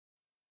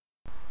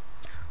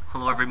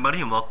Hello everybody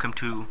and welcome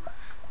to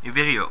a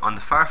video on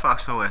the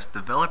Firefox OS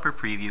developer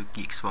preview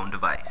Geeksphone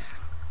device.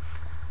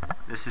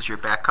 This is your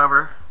back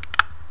cover,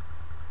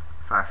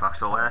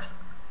 Firefox OS,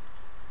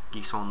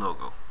 Geeksphone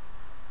logo.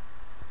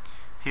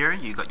 Here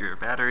you got your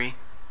battery,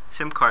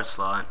 SIM card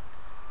slot,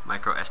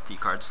 micro SD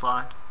card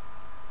slot,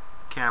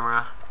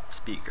 camera,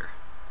 speaker.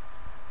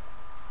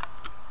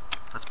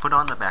 Let's put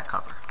on the back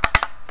cover.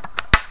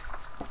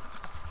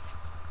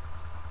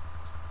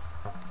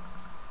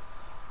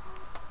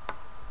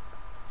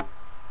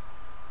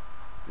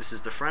 This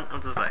is the front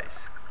of the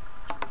device.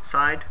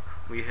 Side,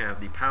 we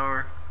have the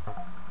power,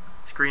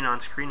 screen on,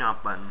 screen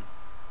off button,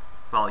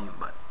 volume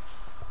button.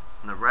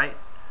 On the right,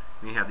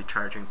 we have the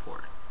charging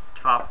port.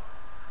 Top,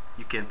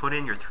 you can put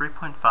in your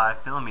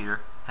 3.5mm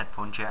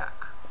headphone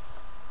jack.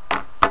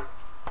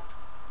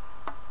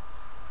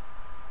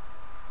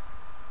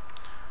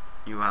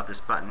 You have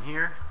this button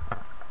here,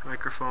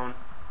 microphone,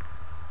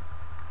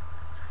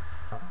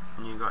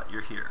 and you got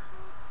your here.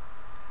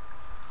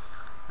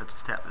 Let's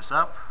tap this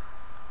up.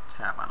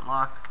 Tap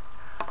unlock.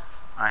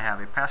 I have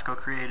a passcode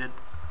created,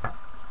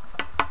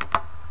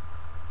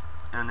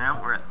 and now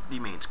we're at the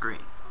main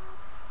screen.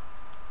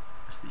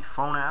 It's the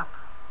phone app.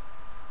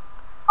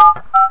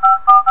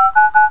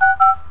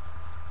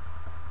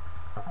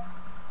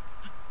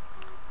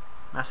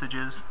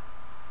 Messages,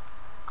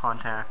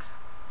 contacts,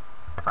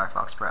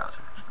 Firefox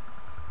browser.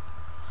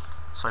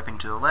 Swiping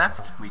to the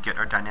left, we get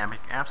our dynamic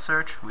app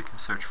search. We can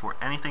search for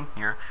anything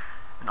here,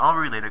 and all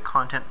related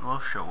content will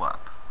show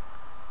up.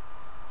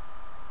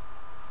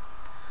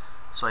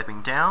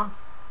 Swiping down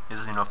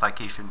is the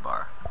notification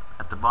bar.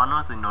 At the bottom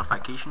of the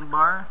notification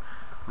bar,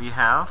 we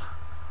have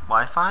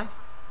Wi-Fi,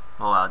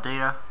 mobile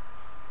data,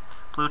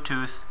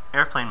 Bluetooth,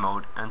 airplane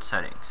mode, and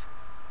settings.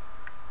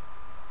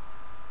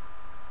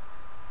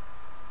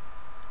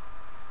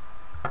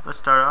 Let's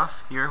start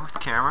off here with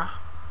camera.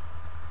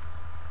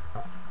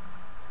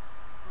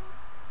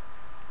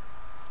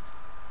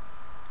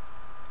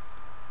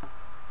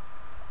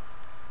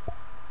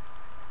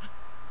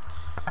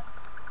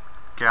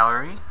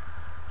 Gallery,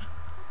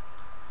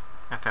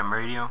 FM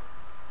radio.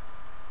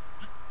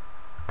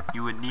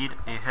 You would need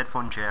a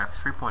headphone jack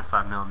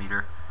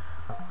 3.5mm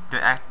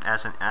to act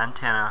as an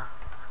antenna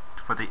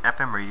for the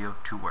FM radio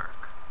to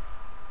work.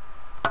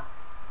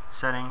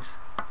 Settings.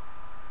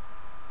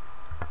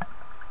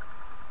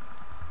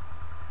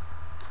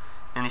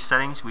 In the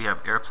settings we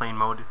have airplane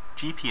mode,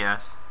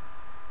 GPS,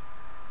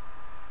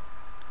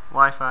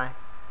 Wi-Fi,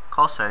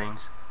 call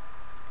settings,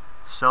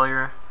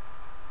 cellular,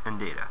 and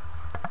data,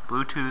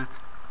 Bluetooth,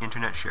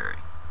 internet sharing.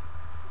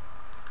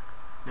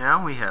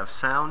 Now we have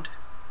sound,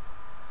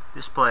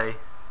 display,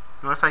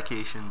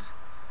 notifications,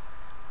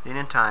 date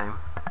and time,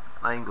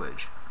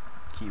 language,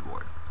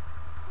 keyboard.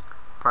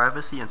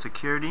 Privacy and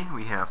security,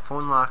 we have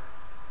phone lock,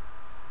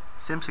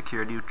 SIM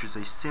security, which is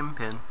a SIM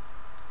pin,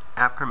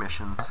 app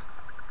permissions,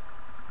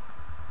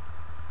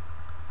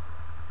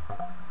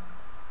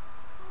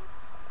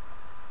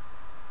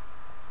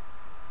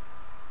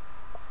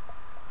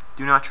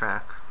 do not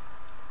track,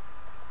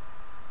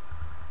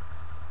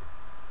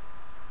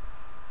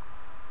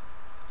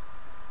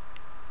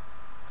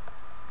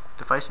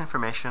 device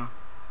information,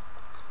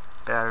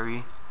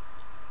 battery,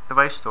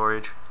 device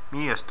storage,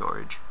 media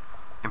storage,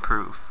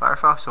 improve,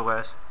 Firefox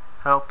OS,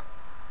 help,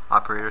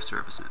 operator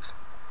services.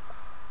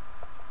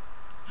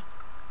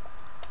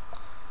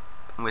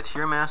 With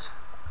here mass,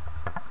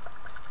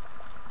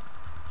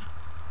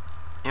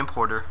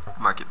 importer,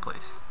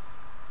 marketplace.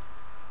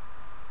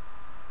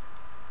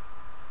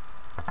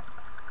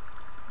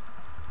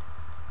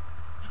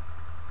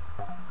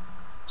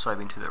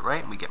 Swiping to the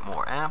right, we get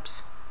more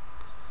apps.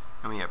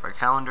 And we have our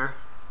calendar,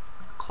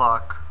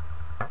 clock,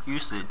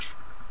 usage,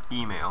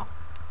 email,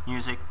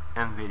 music,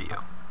 and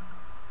video.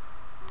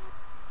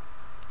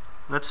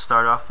 Let's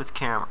start off with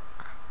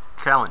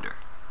calendar,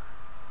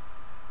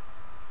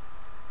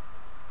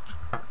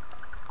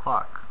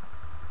 clock,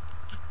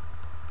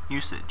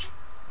 usage,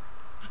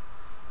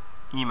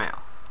 email,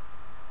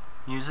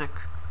 music.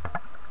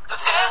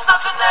 There's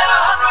nothing that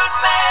 100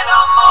 men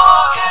or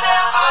more could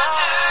ever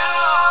do.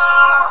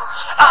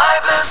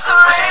 I bless the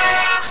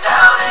rains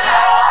down in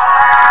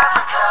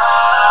Africa.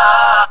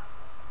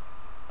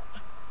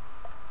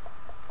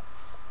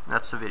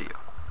 That's the video.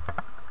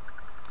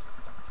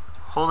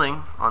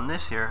 Holding on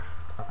this here,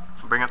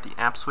 bring up the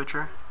app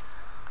switcher,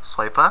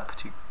 swipe up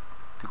to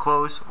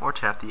close, or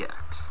tap the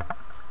X.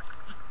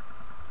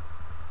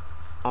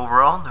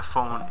 Overall, the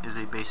phone is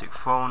a basic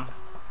phone.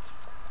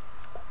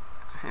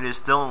 It is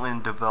still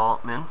in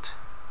development,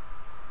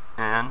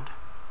 and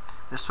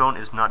this phone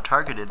is not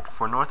targeted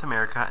for North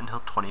America until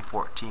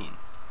 2014.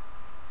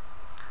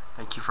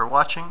 Thank you for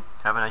watching.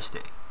 Have a nice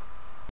day.